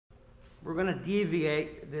We're going to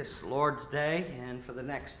deviate this Lord's Day, and for the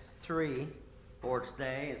next 3 Lord's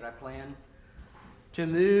Day, as I plan to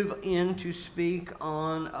move in to speak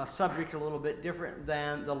on a subject a little bit different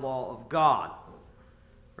than the law of God.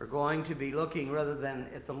 We're going to be looking, rather than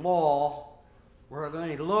it's a law, we're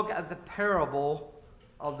going to look at the parable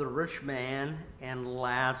of the rich man and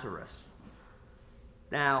Lazarus.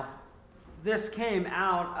 Now, this came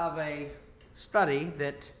out of a study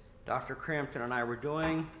that Dr. Crampton and I were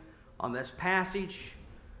doing on this passage,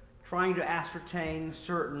 trying to ascertain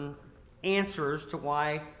certain answers to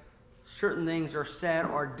why certain things are said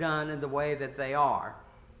or done in the way that they are.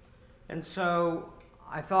 And so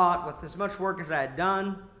I thought, with as much work as I had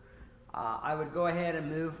done, I would go ahead and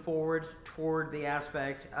move forward toward the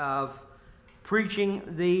aspect of preaching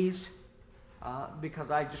these because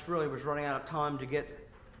I just really was running out of time to get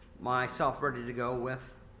myself ready to go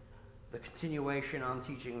with the continuation on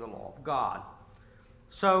teaching the law of God.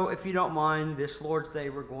 So if you don't mind, this Lord's Day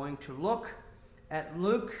we're going to look at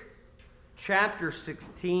Luke chapter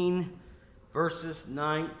 16, verses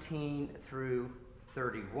 19 through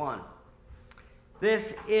 31.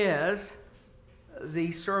 This is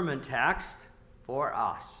the sermon text for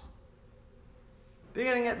us.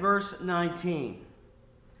 Beginning at verse 19.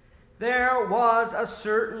 There was a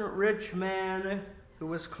certain rich man who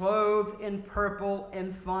was clothed in purple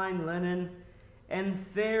and fine linen and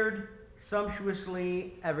fared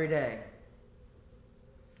sumptuously every day.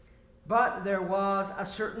 But there was a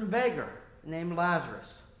certain beggar named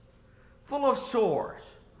Lazarus, full of sores,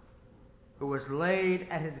 who was laid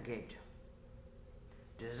at his gate,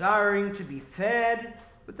 desiring to be fed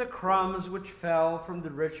with the crumbs which fell from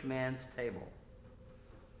the rich man's table.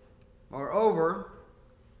 Moreover,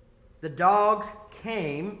 the dogs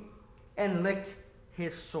came and licked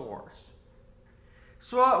his sores.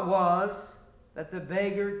 So it was that the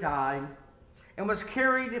beggar died and was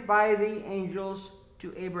carried by the angels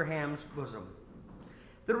to Abraham's bosom.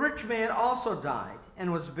 The rich man also died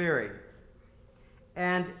and was buried.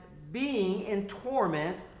 And being in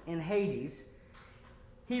torment in Hades,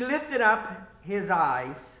 he lifted up his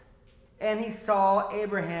eyes, and he saw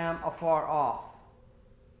Abraham afar off,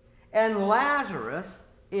 and Lazarus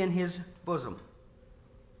in his bosom.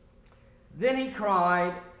 Then he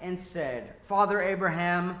cried and said, Father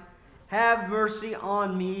Abraham, have mercy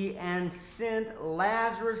on me, and send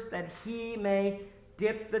Lazarus that he may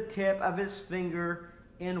dip the tip of his finger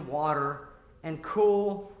in water and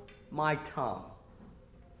cool my tongue.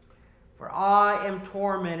 For I am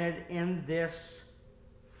tormented in this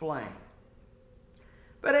flame.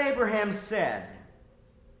 But Abraham said,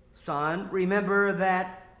 Son, remember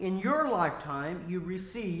that in your lifetime you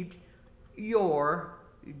received your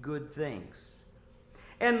good things,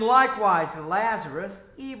 and likewise Lazarus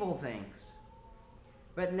evil things.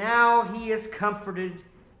 But now he is comforted,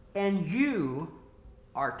 and you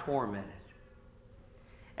are tormented.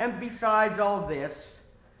 And besides all this,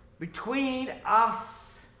 between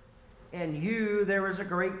us and you there is a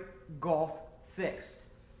great gulf fixed,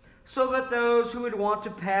 so that those who would want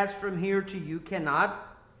to pass from here to you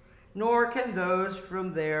cannot, nor can those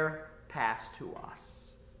from there pass to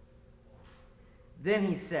us. Then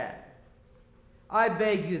he said, I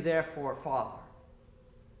beg you therefore, Father,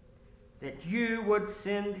 that you would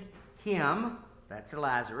send him, that's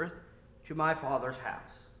Lazarus, to my father's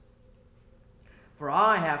house. For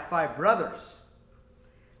I have 5 brothers,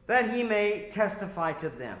 that he may testify to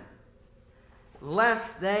them,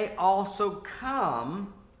 lest they also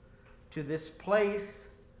come to this place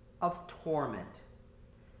of torment.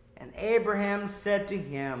 And Abraham said to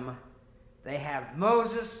him, They have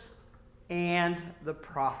Moses and the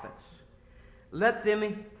prophets. Let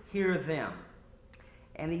them hear them.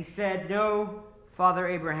 And he said, No, Father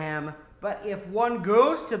Abraham, but if one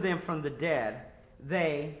goes to them from the dead,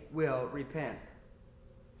 they will repent.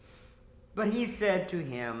 But he said to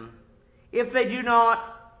him, If they do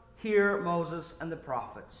not hear Moses and the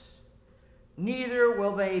prophets, neither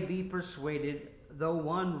will they be persuaded, though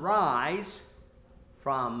one rise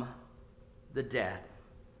from the dead.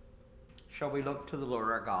 Shall we look to the Lord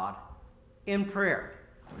our God in prayer?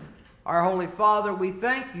 Our Holy Father, we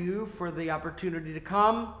thank you for the opportunity to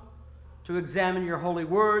come to examine your holy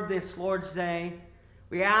word this Lord's Day.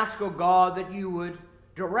 We ask, O God, that you would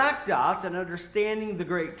direct us in understanding the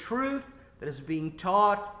great truth that is being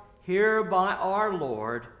taught here by our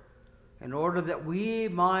Lord, in order that we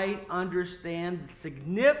might understand the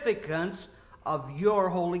significance of your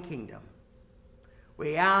holy kingdom.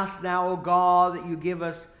 We ask now, O God, that you give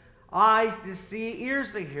us eyes to see,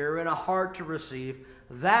 ears to hear, and a heart to receive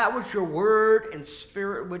that which your word and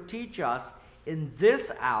spirit would teach us in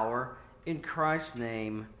this hour. In Christ's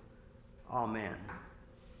name, amen.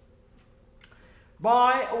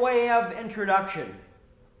 By way of introduction,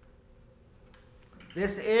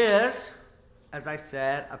 this is, as I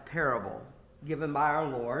said, a parable given by our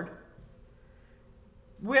Lord,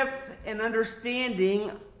 with an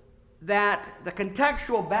understanding that the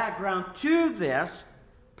contextual background to this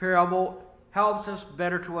parable helps us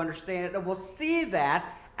better to understand it. And we'll see that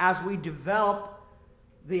as we develop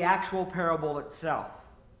the actual parable itself.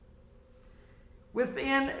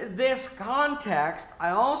 Within this context, I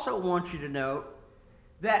also want you to note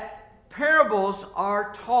that parables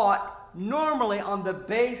are taught normally on the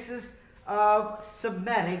basis of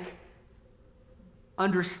Semitic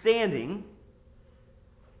understanding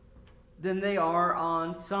than they are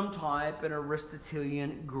on some type of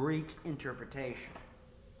Aristotelian Greek interpretation.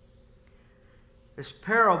 This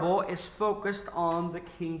parable is focused on the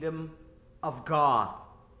kingdom of God.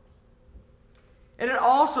 And it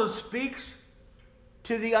also speaks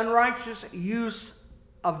to the unrighteous use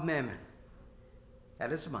of mammon.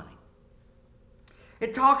 That is money.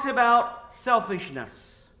 It talks about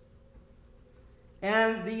selfishness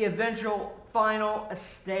and the eventual final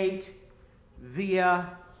estate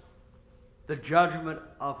via the judgment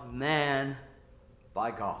of man by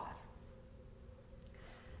God.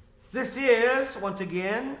 This is, once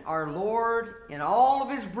again, our Lord in all of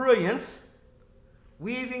his brilliance,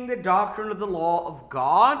 weaving the doctrine of the law of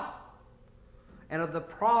God and of the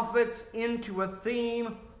prophets into a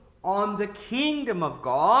theme on the kingdom of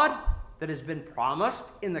God that has been promised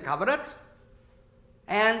in the covenant,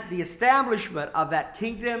 and the establishment of that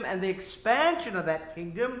kingdom and the expansion of that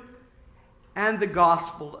kingdom, and the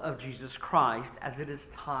gospel of Jesus Christ as it is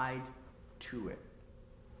tied to it.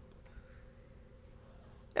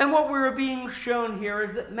 And what we're being shown here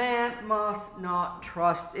is that man must not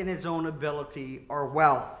trust in his own ability or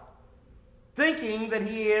wealth, thinking that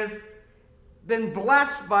he has been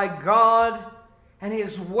blessed by God and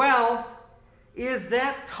his wealth is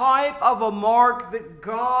that type of a mark that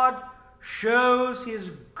God shows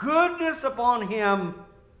his goodness upon him,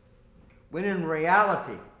 when in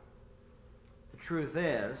reality, the truth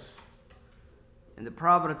is, in the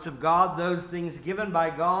providence of God, those things given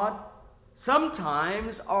by God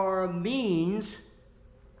sometimes are a means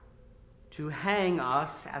to hang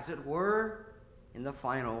us, as it were, in the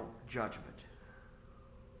final judgment.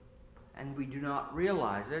 And we do not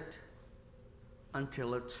realize it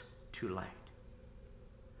until it's too late.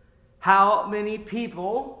 How many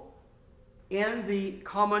people in the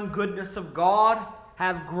common goodness of God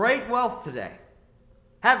have great wealth today,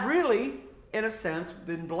 have really, in a sense,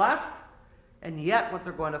 been blessed, and yet what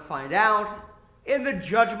they're going to find out in the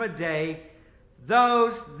judgment day,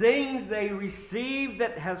 those things they received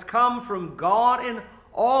that has come from God, and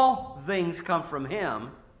all things come from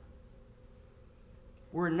him,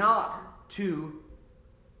 were not to,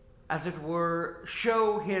 as it were,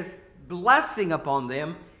 show his blessing upon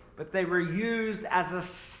them, but they were used as a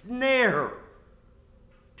snare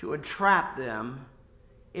to entrap them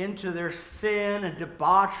into their sin and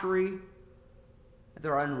debauchery,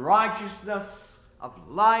 their unrighteousness of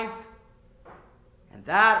life, and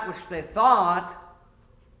that which they thought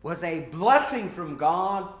was a blessing from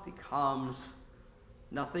God becomes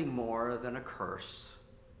nothing more than a curse.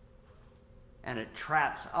 And it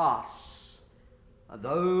traps us,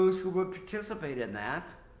 those who would participate in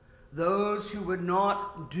that, those who would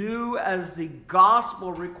not do as the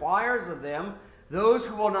gospel requires of them, those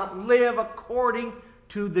who will not live according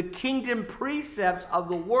to the kingdom precepts of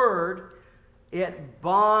the word. It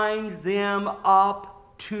binds them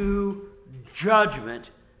up to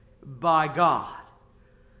judgment by God.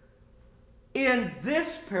 In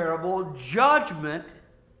this parable, judgment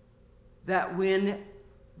that when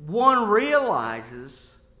one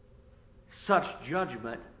realizes such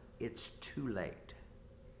judgment, it's too late.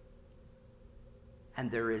 And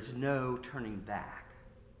there is no turning back.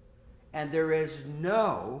 And there is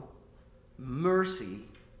no mercy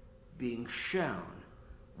being shown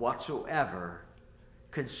whatsoever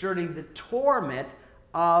concerning the torment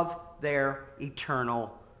of their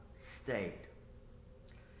eternal state.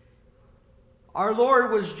 Our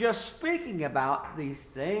Lord was just speaking about these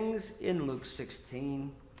things in Luke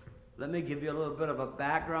 16. Let me give you a little bit of a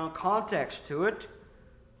background context to it,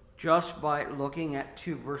 just by looking at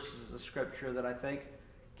two verses of Scripture that I think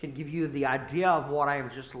can give you the idea of what I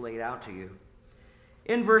have just laid out to you.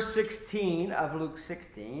 In verse 16 of Luke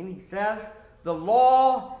 16, he says, "The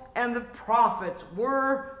law and the prophets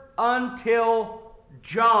were until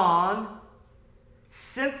John.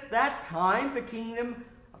 Since that time, the kingdom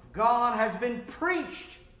of God has been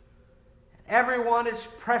preached. Everyone is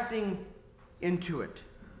pressing into it.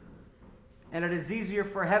 And it is easier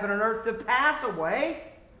for heaven and earth to pass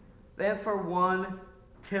away than for one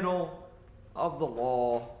tittle of the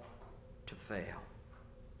law to fail.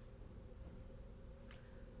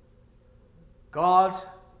 God's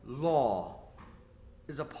law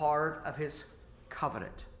is a part of his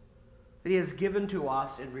covenant that he has given to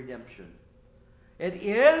us in redemption. It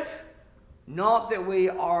is not that we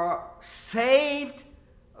are saved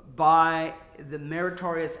by the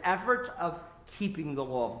meritorious efforts of keeping the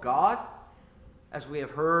law of God, as we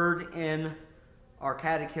have heard in our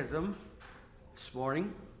catechism this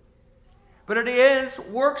morning, but it is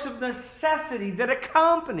works of necessity that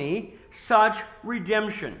accompany such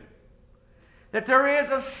redemption. That there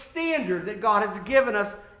is a standard that God has given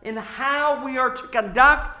us in how we are to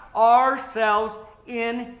conduct ourselves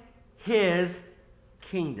in his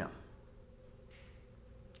kingdom.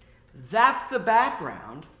 That's the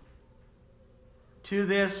background to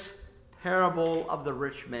this parable of the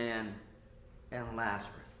rich man and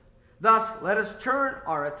Lazarus. Thus, let us turn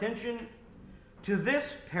our attention to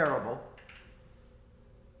this parable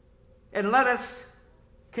and let us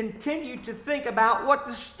continue to think about what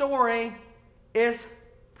the story is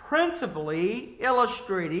principally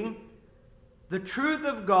illustrating the truth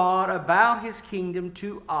of God about his kingdom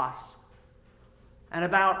to us, and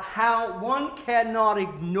about how one cannot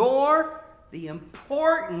ignore the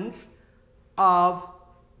importance of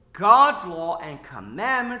God's law and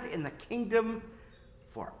commandment in the kingdom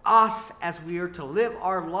for us as we are to live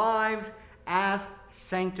our lives as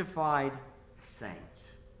sanctified saints.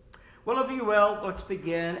 Well, if you will, let's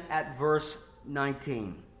begin at verse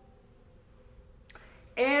 19.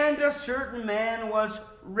 And a certain man was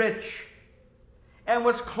rich, and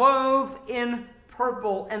was clothed in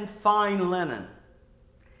purple and fine linen,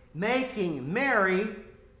 making merry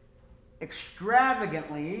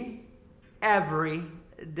extravagantly every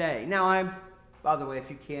day. Now, by the way,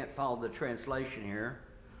 if you can't follow the translation here,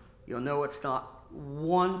 you'll know it's not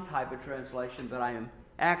one type of translation, but I am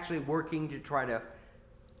actually working to try to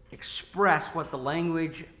express what the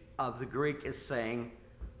language of the Greek is saying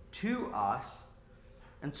to us.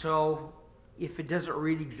 And so, if it doesn't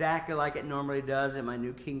read exactly like it normally does in my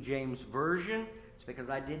New King James Version, it's because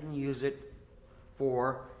I didn't use it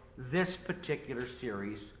for this particular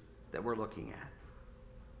series that we're looking at.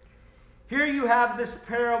 Here you have this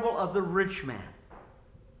parable of the rich man.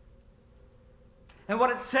 And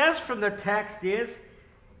what it says from the text is,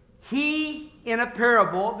 he, in a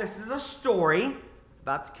parable, this is a story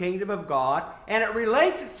about the kingdom of God, and it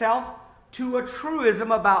relates itself to a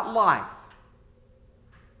truism about life.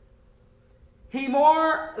 He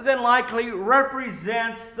more than likely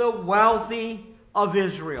represents the wealthy of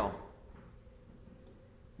Israel.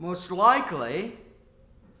 Most likely,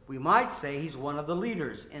 we might say he's one of the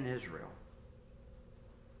leaders in Israel.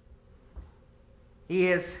 He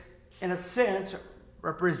is, in a sense,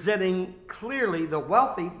 representing clearly the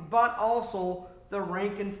wealthy, but also the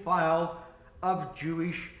rank and file of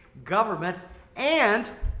Jewish government, and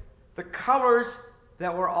the colors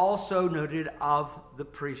that were also noted of the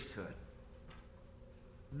priesthood.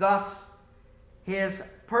 Thus, his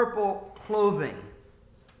purple clothing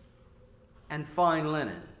and fine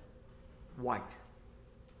linen, white,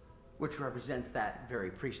 which represents that very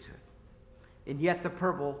priesthood. And yet the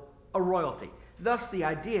purple, a royalty. Thus the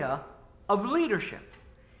idea of leadership.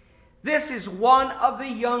 This is one of the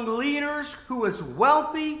young leaders who is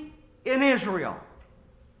wealthy in Israel.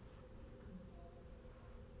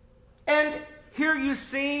 And here you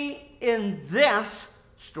see in this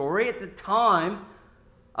story at the time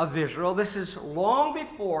of Israel, this is long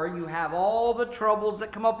before you have all the troubles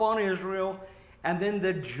that come upon Israel, and then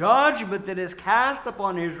the judgment that is cast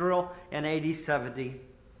upon Israel in AD 70.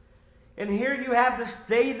 And here you have the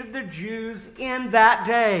state of the Jews in that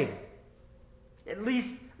day, at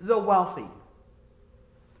least the wealthy.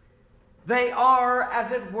 They are,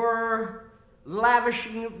 as it were,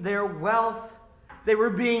 lavishing their wealth. They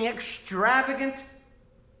were being extravagant.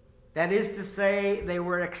 That is to say, they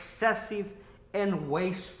were excessive and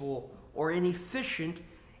wasteful or inefficient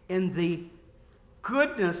in the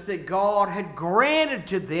goodness that God had granted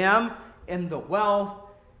to them in the wealth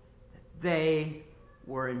that they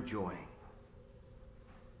were enjoying.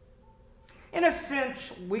 In a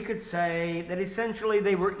sense, we could say that essentially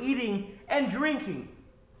they were eating and drinking,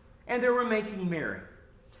 and they were making merry,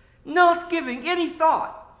 not giving any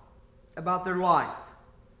thought about their life.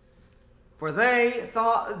 For they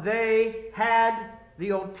thought they had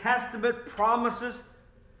the Old Testament promises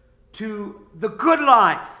to the good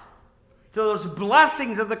life, to those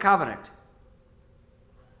blessings of the covenant.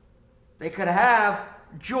 They could have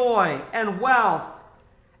joy and wealth,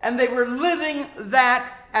 and they were living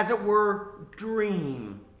that, as it were,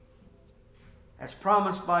 dream, as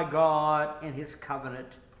promised by God in his covenant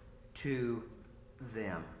to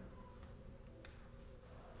them.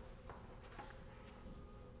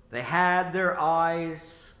 They had their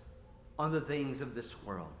eyes on the things of this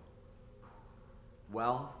world.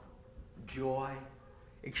 Wealth, joy,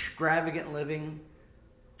 extravagant living,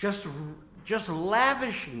 just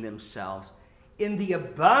lavishing themselves in the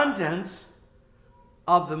abundance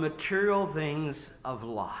of the material things of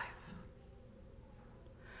life.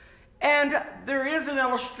 And there is an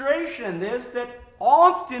illustration in this that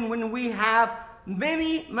often when we have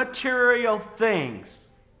many material things,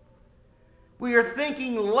 we are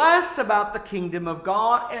thinking less about the kingdom of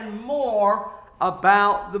God and more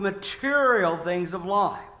about the material things of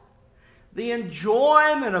life. The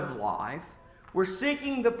enjoyment of life, we're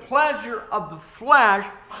seeking the pleasure of the flesh,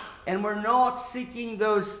 and we're not seeking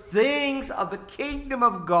those things of the kingdom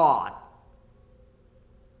of God.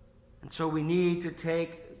 And so we need to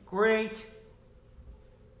take great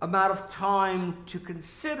amount of time to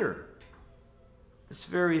consider this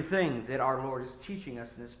very thing that our Lord is teaching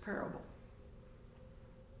us in this parable.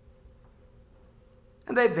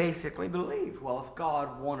 And they basically believed, well, if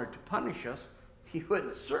God wanted to punish us, he wouldn't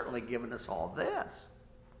have certainly given us all this.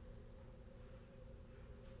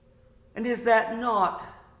 And is that not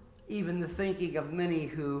even the thinking of many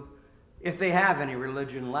who, if they have any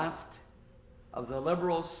religion left, of the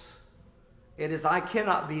liberals, it is, I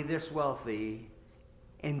cannot be this wealthy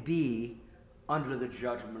and be under the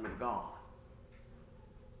judgment of God.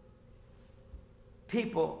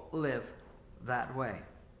 People live that way.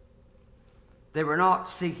 They were not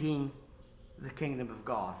seeking the kingdom of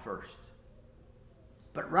God first,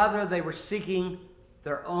 but rather they were seeking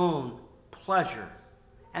their own pleasure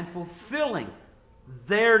and fulfilling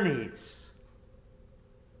their needs,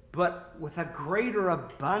 but with a greater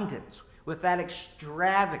abundance, with that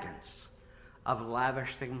extravagance of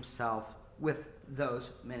lavishing himself with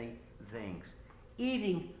those many things.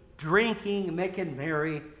 Eating, drinking, making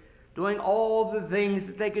merry, doing all the things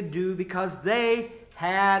that they could do because they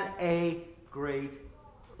had a great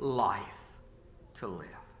life to live.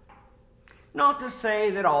 Not to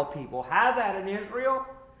say that all people had that in Israel,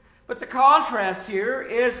 but the contrast here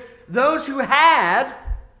is those who had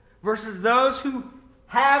versus those who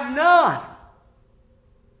have none.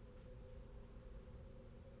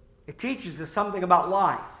 It teaches us something about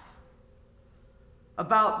life,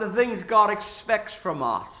 about the things God expects from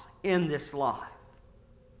us in this life.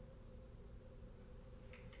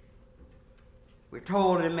 We're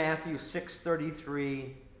told in Matthew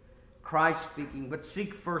 6:33, Christ speaking, but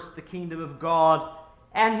seek first the kingdom of God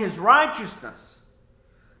and his righteousness,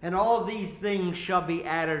 and all these things shall be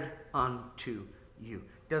added unto you.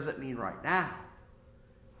 Doesn't mean right now,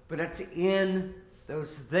 but it's in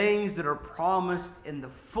those things that are promised in the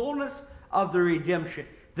fullness of the redemption.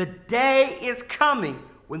 The day is coming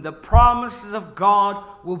when the promises of God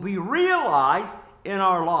will be realized in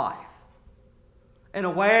our life in a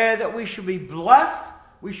way that we shall be blessed,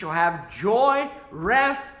 we shall have joy,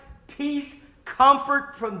 rest, peace,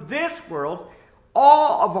 comfort from this world,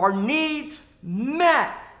 all of our needs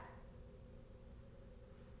met.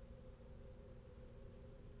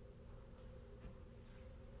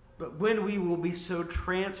 But when we will be so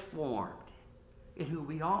transformed in who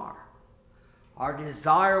we are, our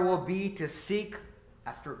desire will be to seek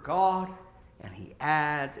after God, and he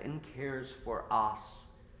adds and cares for us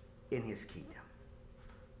in his kingdom.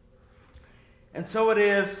 And so it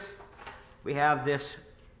is, we have this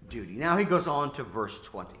duty. Now he goes on to verse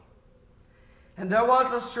 20. And there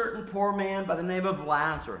was a certain poor man by the name of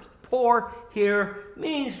Lazarus. Poor here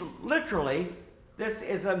means literally, this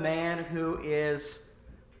is a man who is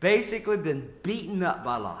basically been beaten up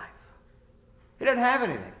by life. He doesn't have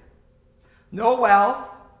anything. No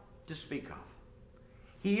wealth to speak of.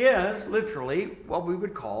 He is literally what we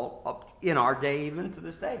would call, in our day, even to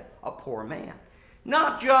this day, a poor man.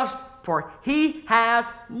 Not just poor. He has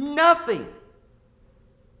nothing.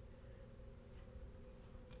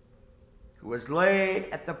 Who was laid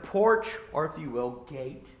at the porch, or if you will,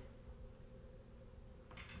 gate,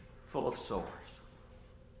 full of sores.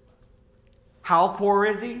 How poor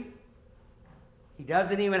is he? He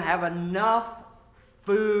doesn't even have enough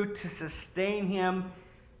food to sustain him,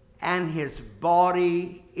 and his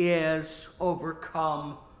body is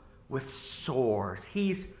overcome with sores.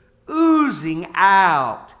 He's oozing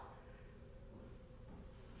out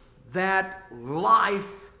that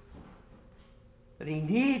life that he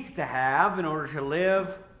needs to have in order to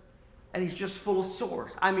live, and he's just full of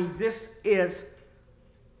sores. I mean, this is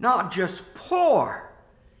not just poor.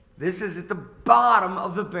 This is at the bottom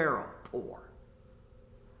of the barrel, poor.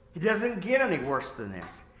 It doesn't get any worse than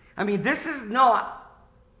this. I mean, this is not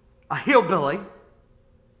a hillbilly,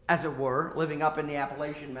 as it were, living up in the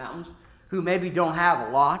Appalachian Mountains, who maybe don't have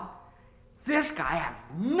a lot. This guy has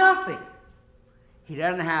nothing. He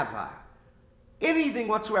doesn't have anything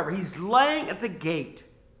whatsoever. He's laying at the gate,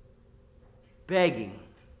 begging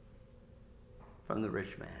from the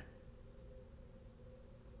rich man.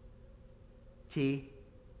 He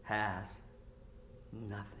has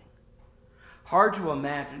nothing. Hard to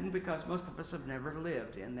imagine because most of us have never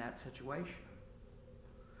lived in that situation.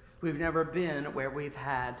 We've never been where we've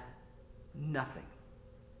had nothing.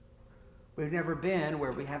 We've never been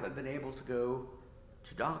where we haven't been able to go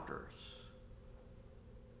to doctors.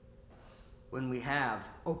 When we have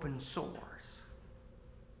open sores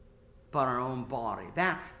upon our own body.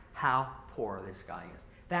 That's how poor this guy is.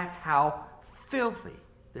 That's how filthy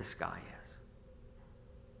this guy is.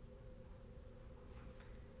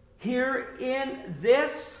 Here in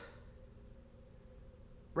this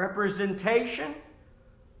representation,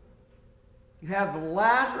 you have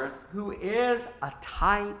Lazarus, who is a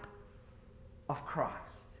type of Christ,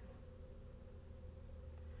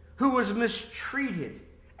 who was mistreated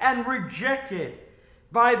and rejected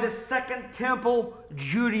by the Second Temple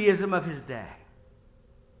Judaism of his day.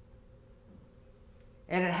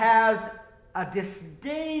 And it has a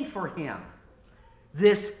disdain for him,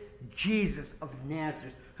 this Jesus of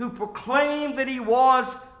Nazareth, who proclaimed that he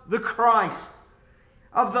was the Christ,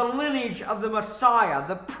 of the lineage of the Messiah,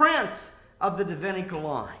 the Prince of the Davidic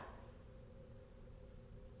line.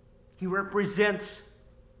 He represents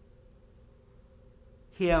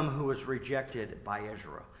him who was rejected by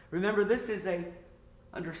Israel. Remember, this is an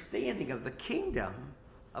understanding of the kingdom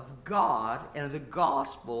of God and of the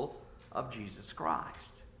gospel of Jesus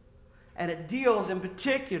Christ. And it deals in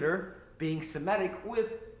particular, being Semitic,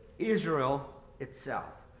 with Israel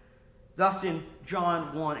itself. Thus in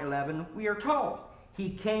John 1:11 we are told, he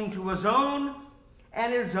came to his own,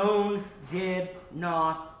 and his own did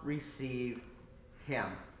not receive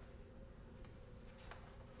him.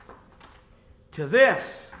 To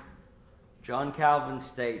this, John Calvin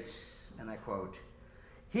states, and I quote,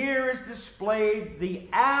 here is displayed the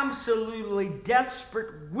absolutely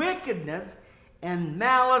desperate wickedness and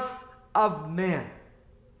malice of men.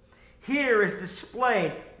 Here is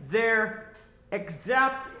displayed their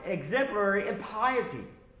exemplary impiety,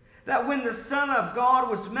 that when the Son of God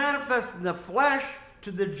was manifest in the flesh to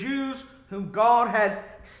the Jews whom God had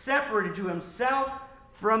separated to himself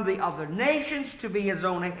from the other nations to be his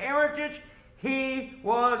own heritage, he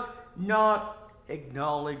was not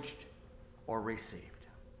acknowledged or received.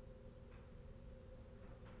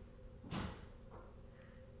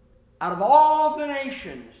 Out of all the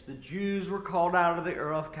nations, the Jews were called out of the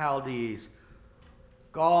Ur of Chaldees.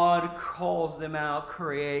 God calls them out,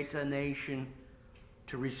 creates a nation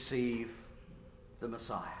to receive the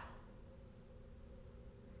Messiah.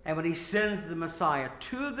 And when he sends the Messiah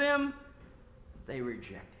to them, they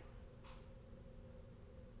reject him.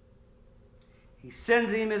 He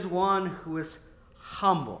sends him as one who is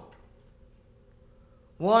humble,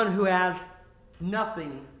 one who has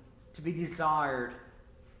nothing to be desired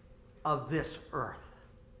of this earth.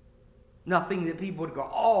 Nothing that people would go,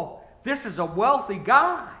 oh, this is a wealthy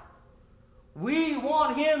guy. We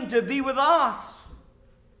want him to be with us.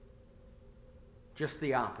 Just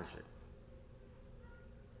the opposite.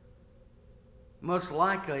 Most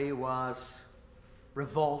likely was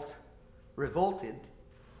revolted,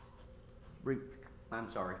 I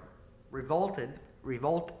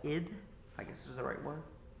guess is the right word,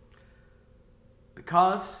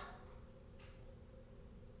 because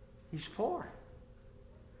he's poor.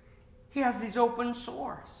 He has these open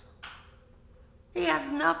sores. He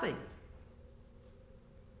has nothing.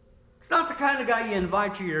 It's not the kind of guy you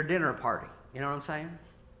invite to your dinner party. You know what I'm saying?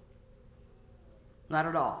 Not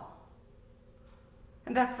at all.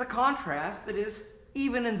 And that's the contrast that is,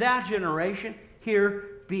 even in that generation,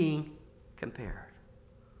 here being compared.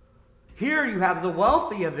 Here you have the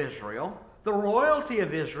wealthy of Israel, the royalty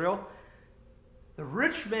of Israel, the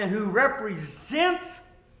rich man who represents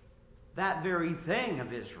that very thing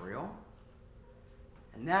of Israel.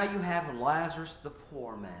 And now you have Lazarus, the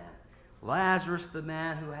poor man. Lazarus, the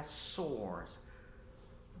man who has sores.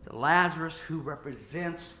 The Lazarus who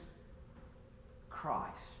represents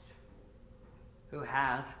Christ, who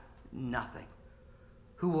has nothing,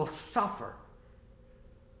 who will suffer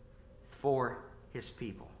for his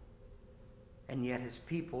people. And yet his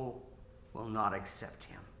people will not accept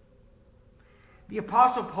him. The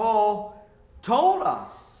Apostle Paul told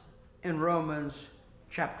us in Romans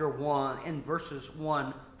chapter 1, in verses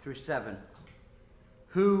 1 through 7,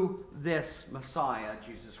 who this Messiah,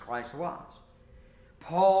 Jesus Christ, was.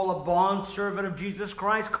 Paul, a bondservant of Jesus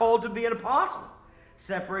Christ, called to be an apostle,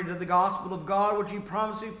 separated of the gospel of God, which he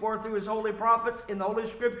promised before through his holy prophets in the Holy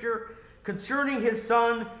Scripture, concerning his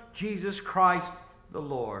Son, Jesus Christ the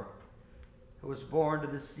Lord, who was born to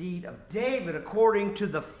the seed of David according to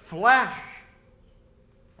the flesh,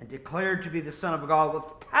 and declared to be the Son of God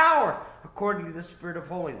with power according to the Spirit of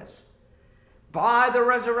holiness, by the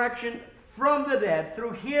resurrection from the dead.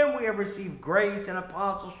 Through him we have received grace and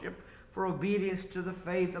apostleship for obedience to the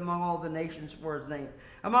faith among all the nations for his name,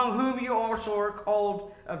 among whom you also are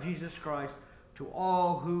called of Jesus Christ, to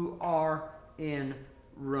all who are in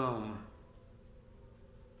Rome.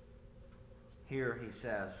 Here he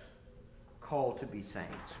says, called to be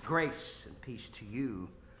saints. Grace and peace to you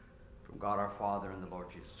from God our Father and the Lord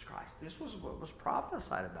Jesus Christ. This was what was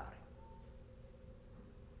prophesied about him.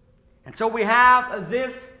 And so we have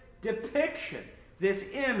this depiction,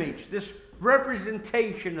 this image, this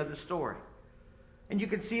representation of the story. And you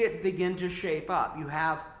can see it begin to shape up. You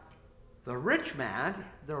have the rich man,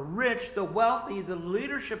 the rich, the wealthy, the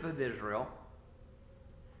leadership of Israel,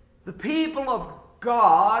 the people of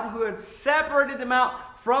God who had separated them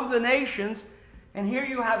out from the nations. And here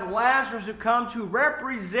you have Lazarus who comes, who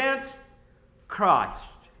represents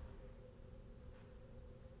Christ.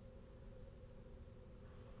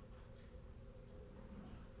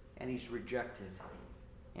 And he's rejected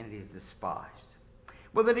and he's despised.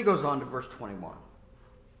 Well, then he goes on to verse 21,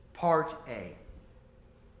 part A.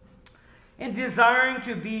 And desiring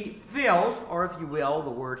to be filled, or if you will,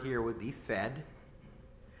 the word here would be fed,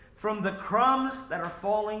 from the crumbs that are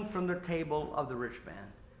falling from the table of the rich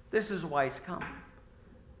man. This is why he's come.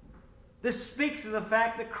 This speaks of the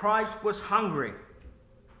fact that Christ was hungry.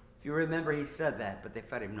 If you remember, he said that, but they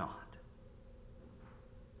fed him not.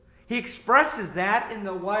 He expresses that in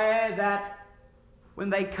the way that when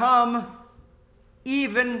they come,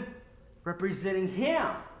 even representing him,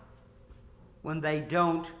 when they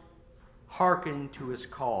don't hearken to his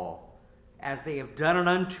call, as they have done it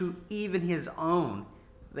unto even his own,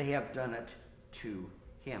 they have done it to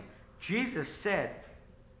him. Jesus said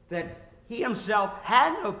that he himself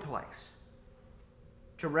had no place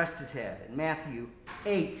to rest his head in Matthew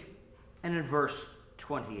 8 and in verse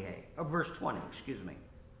 20.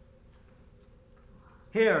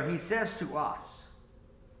 Here he says to us,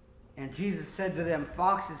 and Jesus said to them,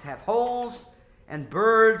 foxes have holes, and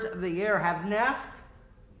birds of the air have nests,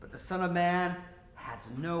 but the Son of Man has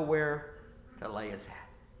nowhere to lay his head.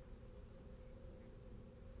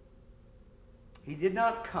 He did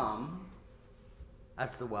not come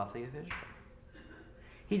as the wealthy of Israel.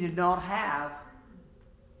 He did not have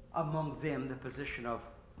among them the position of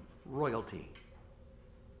royalty.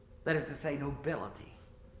 That is to say, nobility.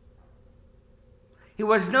 He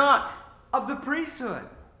was not of the priesthood.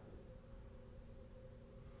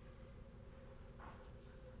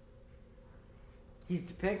 He's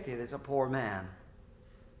depicted as a poor man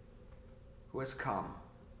who has come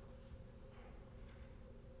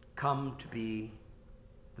to be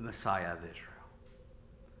the Messiah of Israel.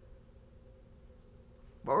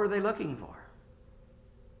 What were they looking for?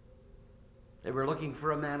 They were looking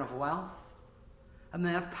for a man of wealth, a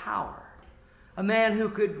man of power, a man who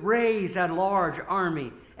could raise a large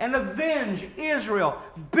army and avenge Israel,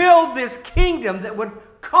 build this kingdom that would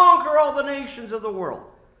conquer all the nations of the world.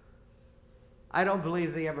 I don't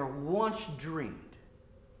believe they ever once dreamed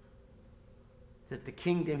that the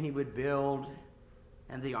kingdom he would build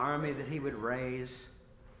and the army that he would raise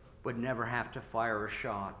would never have to fire a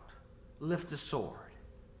shot, lift a sword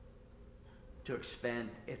to expand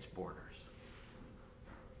its borders.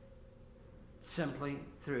 Simply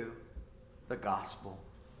through the gospel,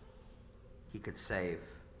 he could save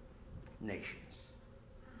nations.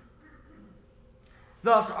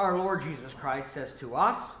 Thus, our Lord Jesus Christ says to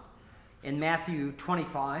us in Matthew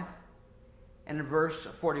 25 and in verse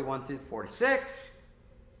 41 through 46,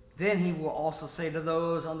 then he will also say to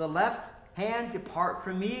those on the left hand, depart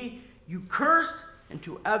from me, you cursed,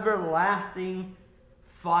 into everlasting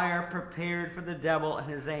fire prepared for the devil and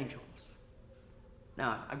his angels.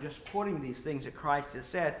 Now, I'm just quoting these things that Christ has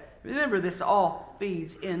said. Remember, this all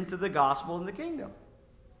feeds into the gospel and the kingdom.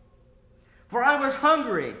 For I was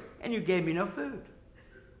hungry, and you gave me no food.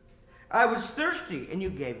 I was thirsty, and you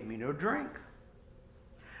gave me no drink.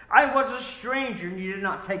 I was a stranger, and you did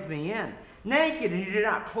not take me in. Naked, and you did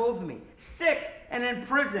not clothe me. Sick and in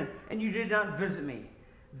prison, and you did not visit me.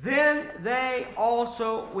 Then they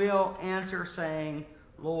also will answer, saying,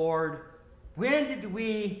 Lord, when did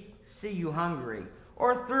we see you hungry,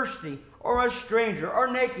 or thirsty, or a stranger, or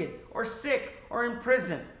naked, or sick, or in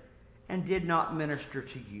prison, and did not minister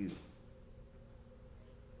to you?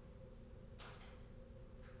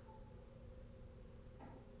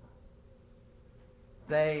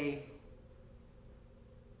 They,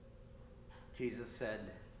 Jesus said,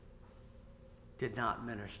 did not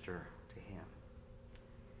minister to him.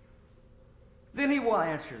 Then he will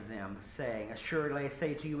answer them, saying, Assuredly I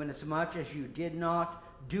say to you, inasmuch as you did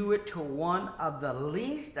not do it to one of the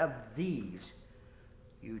least of these,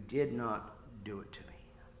 you did not do it to me.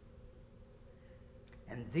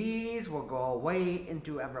 And these will go away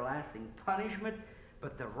into everlasting punishment,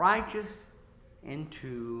 but the righteous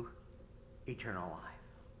into eternal life.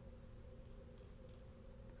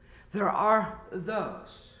 There are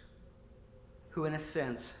those who, in a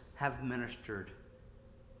sense, have ministered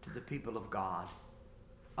to the people of God,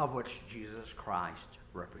 of which Jesus Christ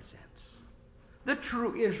represents. The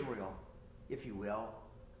true Israel, if you will,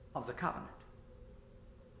 of the covenant.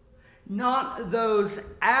 Not those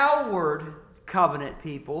outward covenant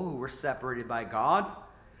people who were separated by God,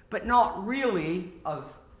 but not really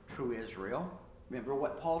of true Israel. Remember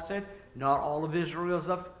what Paul said? Not all of Israel is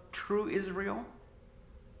of true Israel.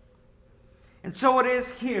 And so it is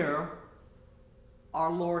here,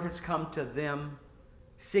 our Lord has come to them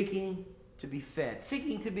seeking to be fed,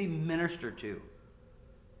 seeking to be ministered to.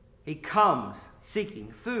 He comes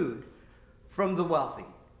seeking food from the wealthy,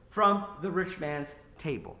 from the rich man's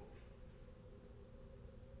table.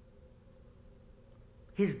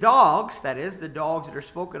 His dogs, that is, the dogs that are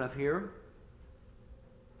spoken of here,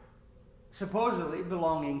 supposedly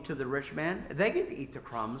belonging to the rich man, they get to eat the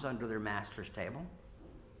crumbs under their master's table.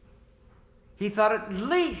 He thought at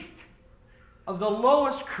least of the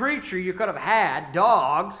lowest creature you could have had,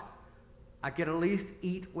 dogs, I could at least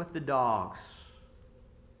eat with the dogs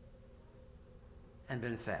and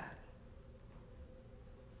been fed.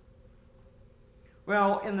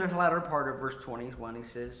 Well, in the latter part of verse 21, he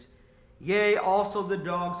says, Yea, also the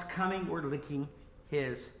dogs coming were licking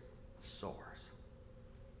his sores.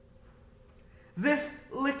 This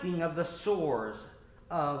licking of the sores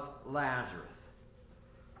of Lazarus,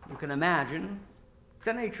 you can imagine, it's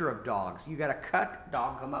the nature of dogs. You got a cut,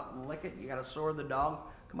 dog come up and lick it. You got a sore, the dog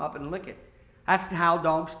come up and lick it. That's how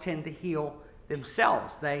dogs tend to heal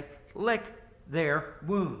themselves. They lick their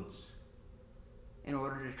wounds in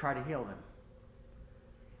order to try to heal them.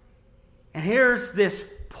 And here's this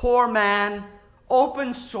poor man,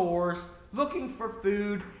 open sores, looking for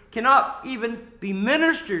food, cannot even be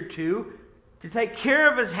ministered to take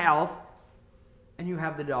care of his health, and you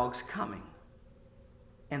have the dogs coming,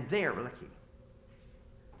 and they're licking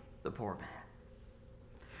the poor man.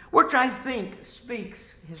 Which I think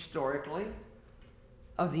speaks historically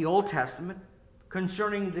of the Old Testament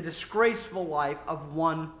concerning the disgraceful life of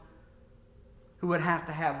one who would have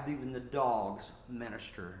to have even the dogs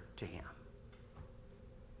minister to him.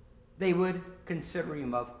 They would consider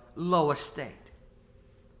him of low estate.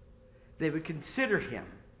 They would consider him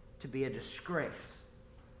to be a disgrace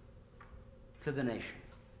to the nation.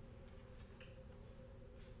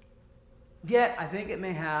 Yet, I think it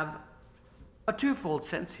may have a twofold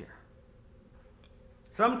sense here.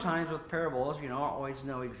 Sometimes with parables, you don't always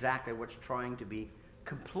know exactly what's trying to be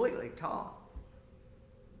completely taught.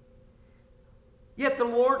 Yet the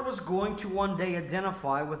Lord was going to one day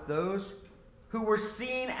identify with those who were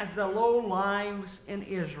seen as the low lives in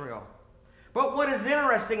Israel. But what is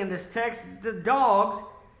interesting in this text is the dogs,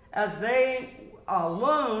 as they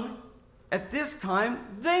alone, at this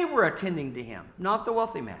time, they were attending to him, not the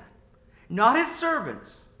wealthy man, not his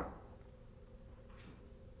servants,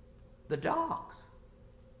 the dogs.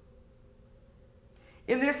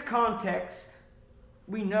 In this context,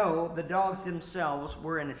 we know the dogs themselves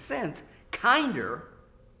were, in a sense, kinder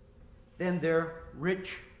than their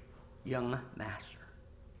rich young master.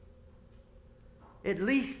 At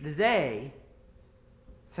least they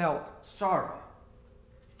felt sorrow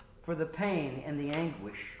for the pain and the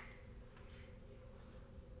anguish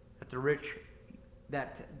that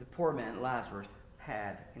the poor man Lazarus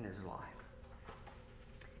had in his life.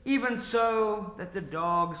 Even so that the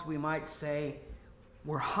dogs, we might say,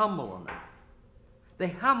 were humble enough. They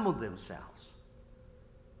humbled themselves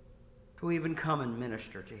to even come and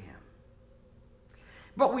minister to him.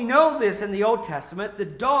 But we know this in the Old Testament. The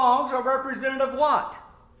dogs are representative of what?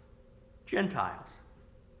 Gentiles,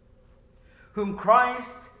 whom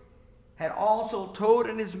Christ had also told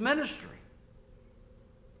in his ministry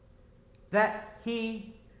that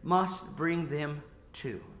he must bring them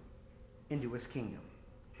into his kingdom,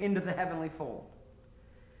 into the heavenly fold.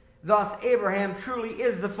 Thus, Abraham truly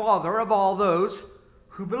is the father of all those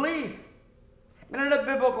who believe. And in a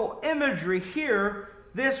biblical imagery here,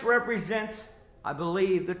 this represents, I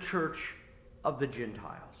believe, the church of the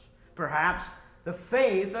Gentiles. Perhaps the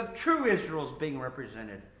faith of true Israel is being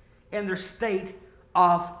represented in their state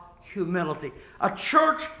of humility. A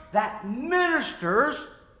church that ministers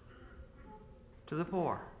to the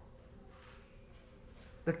poor,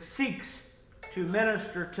 that seeks to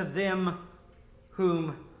minister to them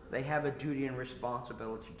whom they have a duty and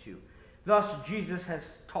responsibility to. Thus, Jesus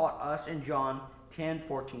has taught us in John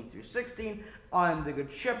 10:14 through 16, I am the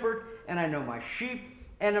good shepherd, and I know my sheep,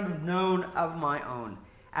 and am known of my own.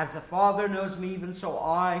 As the Father knows me, even so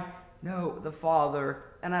I know the Father,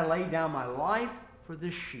 and I lay down my life for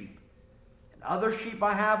the sheep. And other sheep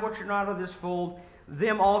I have which are not of this fold,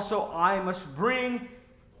 them also I must bring,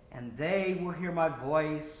 and they will hear my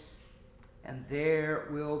voice, and there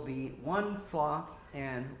will be one flock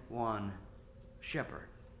and one shepherd.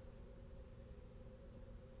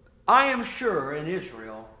 I am sure in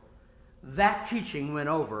Israel that teaching went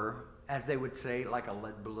over, as they would say, like a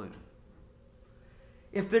lead balloon.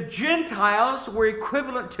 If the Gentiles were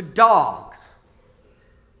equivalent to dogs,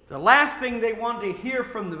 the last thing they wanted to hear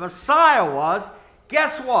from the Messiah was,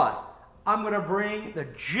 guess what? I'm going to bring the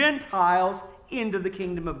Gentiles into the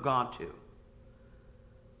kingdom of God too.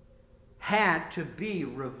 Had to be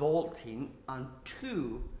revolting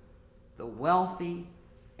unto the wealthy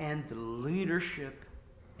and the leadership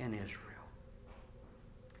in Israel.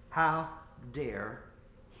 How dare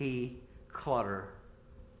he clutter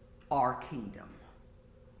our kingdom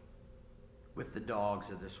with the dogs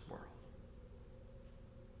of this world?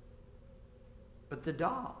 But the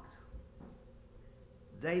dogs,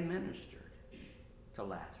 they ministered to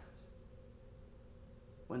Lazarus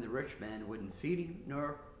when the rich man wouldn't feed him,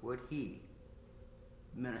 nor would he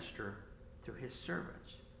minister through his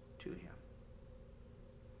servants to him.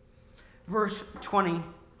 Verse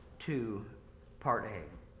 22, part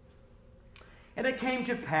A. And it came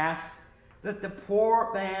to pass that the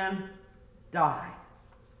poor man died.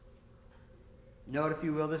 Note, if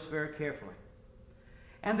you will, this very carefully.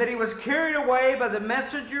 And that he was carried away by the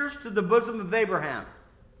messengers to the bosom of Abraham.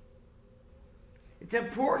 It's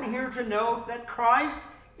important here to note that Christ,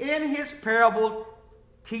 in his parable,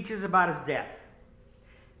 teaches about his death.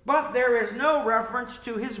 But there is no reference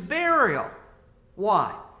to his burial.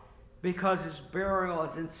 Why? Because his burial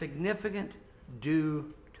is insignificant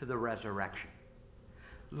due to the resurrection.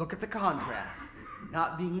 Look at the contrast,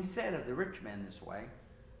 not being said of the rich man this way.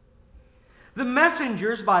 The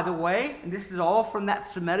messengers, by the way, and this is all from that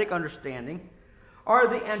Semitic understanding, are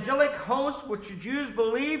the angelic hosts which the Jews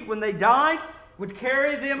believed when they died would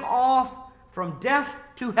carry them off from death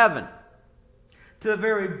to heaven, to the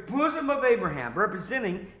very bosom of Abraham,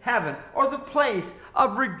 representing heaven, or the place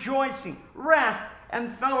of rejoicing, rest,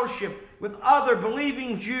 and fellowship with other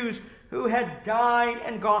believing Jews who had died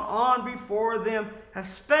and gone on before them,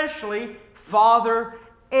 especially Father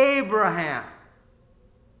Abraham.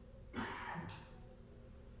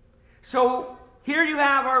 So here you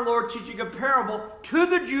have our Lord teaching a parable to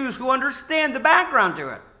the Jews who understand the background to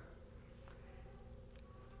it.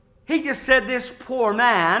 He just said this poor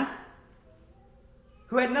man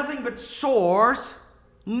who had nothing but sores,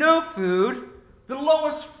 no food, the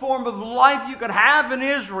lowest form of life you could have in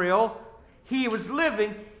Israel, he was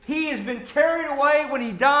living. He has been carried away when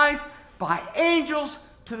he dies by angels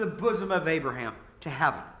to the bosom of Abraham, to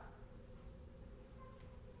heaven.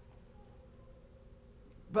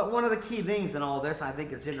 But one of the key things in all this I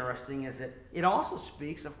think is interesting is that it also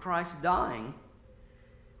speaks of Christ dying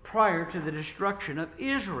prior to the destruction of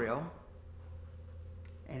Israel.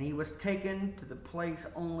 And he was taken to the place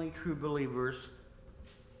only true believers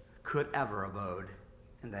could ever abode,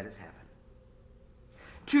 and that is heaven.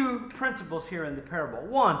 Two principles here in the parable.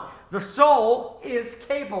 One, the soul is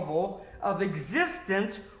capable of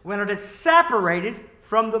existence when it is separated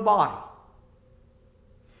from the body.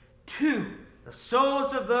 Two, the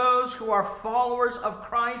souls of those who are followers of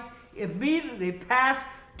Christ immediately pass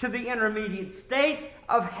to the intermediate state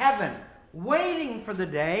of heaven, waiting for the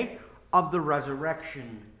day of the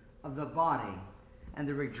resurrection of the body and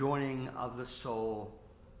the rejoining of the soul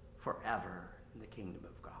forever in the kingdom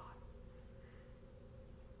of God.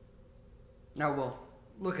 Now we'll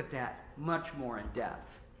look at that much more in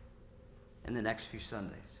depth in the next few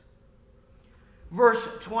Sundays. Verse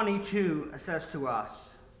 22 says to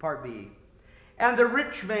us, part B, and the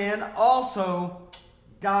rich man also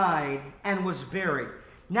died and was buried.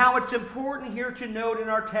 Now it's important here to note in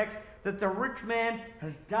our text that the rich man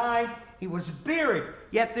has died, he was buried,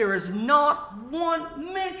 yet there is not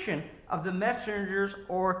one mention of the messengers,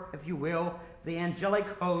 or, if you will, the angelic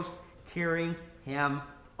host carrying him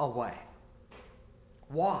away.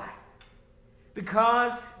 Why?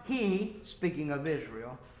 Because he, speaking of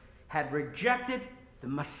Israel, had rejected the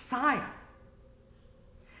Messiah.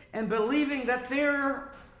 And believing that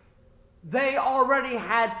they already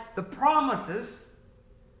had the promises,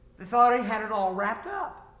 they thought he had it all wrapped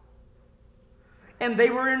up. And they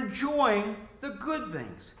were enjoying the good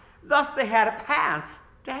things. Thus they had a pass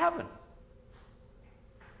to heaven.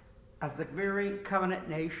 as the very covenant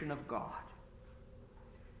nation of God.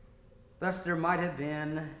 Thus, there might have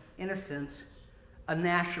been, in a sense, a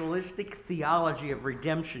nationalistic theology of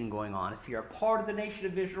redemption going on. If you're a part of the nation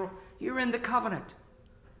of Israel, you're in the covenant.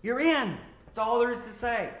 You're in. That's all there is to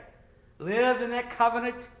say. Live in that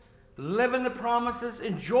covenant. Live in the promises.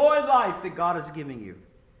 Enjoy life that God is giving you.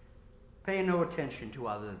 Pay no attention to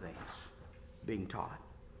other things being taught.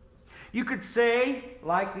 You could say,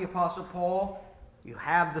 like the Apostle Paul, you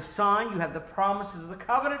have the sign, you have the promises of the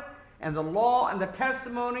covenant, and the law and the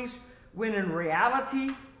testimonies, when in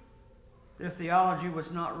reality, their theology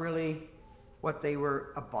was not really what they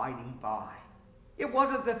were abiding by. It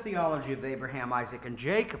wasn't the theology of Abraham, Isaac, and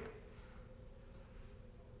Jacob.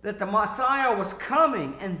 That the Messiah was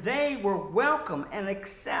coming, and they were welcome and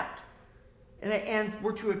accept, and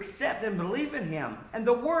were to accept and believe in him, and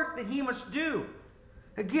the work that he must do.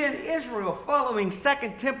 Again, Israel, following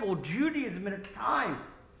Second Temple Judaism at its time,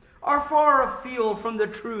 are far afield from the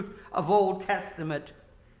truth of Old Testament,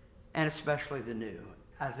 and especially the New,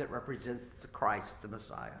 as it represents the Christ, the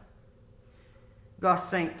Messiah. Thus,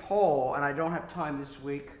 St. Paul, and I don't have time this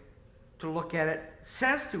week to look at it,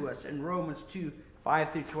 says to us in Romans 2, 5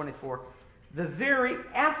 through 24, the very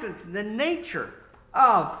essence, the nature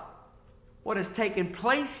of what has taken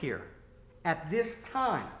place here at this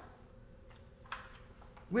time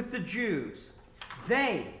with the Jews.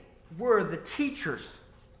 They were the teachers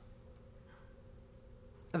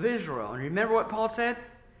of Israel. And remember what Paul said?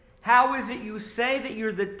 How is it you say that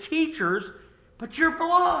you're the teachers, but you're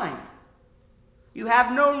blind? You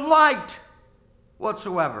have no light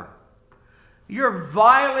whatsoever. You're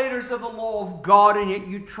violators of the law of God, and yet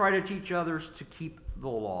you try to teach others to keep the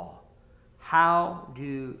law. How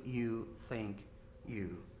do you think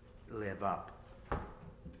you live up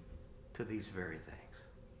to these very things?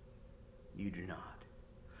 You do not.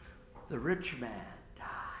 The rich man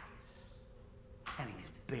dies, and he's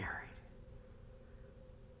buried.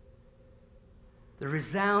 The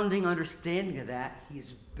resounding understanding of that,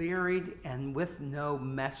 he's buried and with no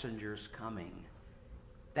messengers coming.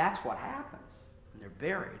 That's what happens when they're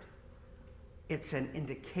buried. It's an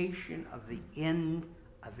indication of the end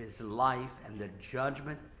of his life and the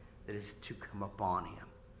judgment that is to come upon him.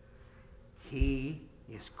 He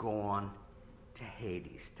is gone to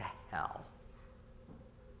Hades, to hell.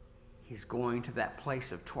 He's going to that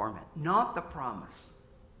place of torment. Not the promise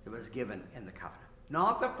that was given in the covenant.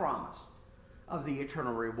 Not the promise of the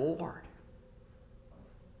eternal reward.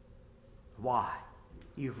 Why?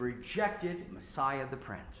 You've rejected Messiah the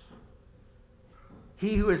Prince.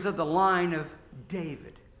 He who is of the line of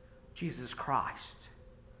David, Jesus Christ.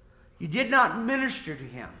 You did not minister to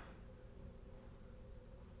him.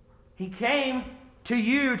 He came to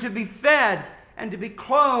you to be fed and to be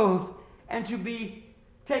clothed and to be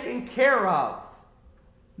taken care of,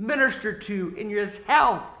 ministered to in your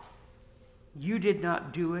health. You did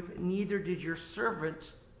not do it, neither did your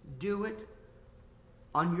servants do it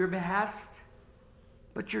on your behest,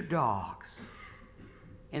 but your dogs,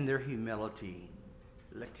 in their humility,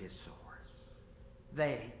 licked his sores.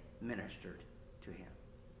 They ministered to him.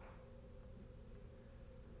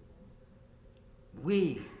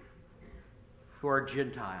 We, who are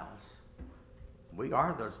Gentiles, we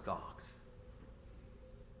are those dogs.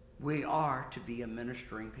 We are to be a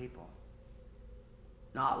ministering people.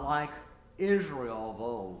 Not like Israel of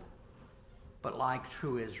old, but like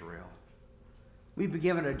true Israel. We've been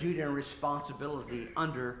given a duty and responsibility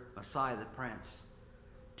under Messiah the Prince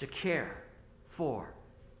to care for,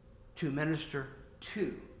 to minister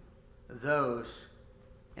to those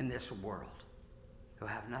in this world who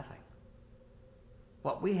have nothing.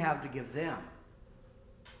 What we have to give them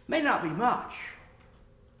may not be much,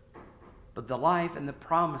 but the life and the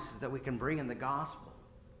promises that we can bring in the gospel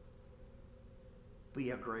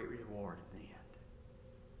be a great reward in the end.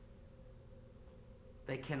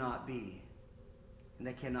 They cannot be, and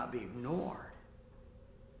they cannot be ignored.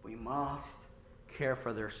 We must care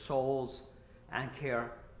for their souls and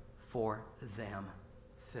care for them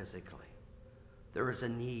physically. There is a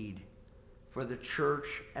need for the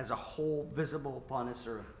church as a whole visible upon this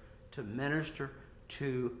earth to minister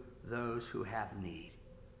to those who have need,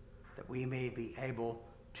 that we may be able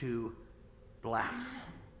to bless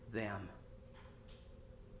them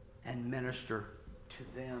and minister to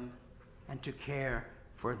them and to care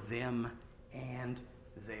for them and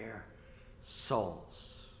their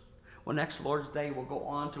souls. Well, next Lord's Day, we'll go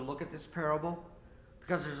on to look at this parable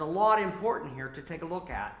because there's a lot important here to take a look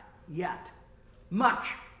at yet.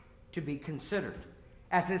 Much to be considered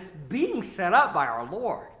as it's being set up by our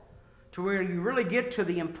Lord to where you really get to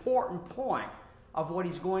the important point of what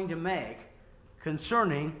he's going to make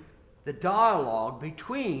concerning the dialogue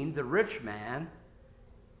between the rich man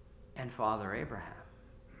and Father Abraham.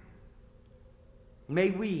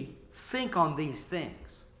 May we think on these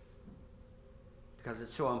things, because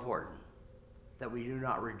it's so important that we do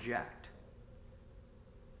not reject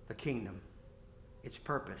the kingdom, its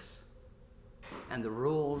purpose, and the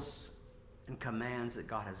rules and commands that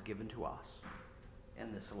God has given to us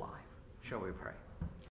in this life. Shall we pray?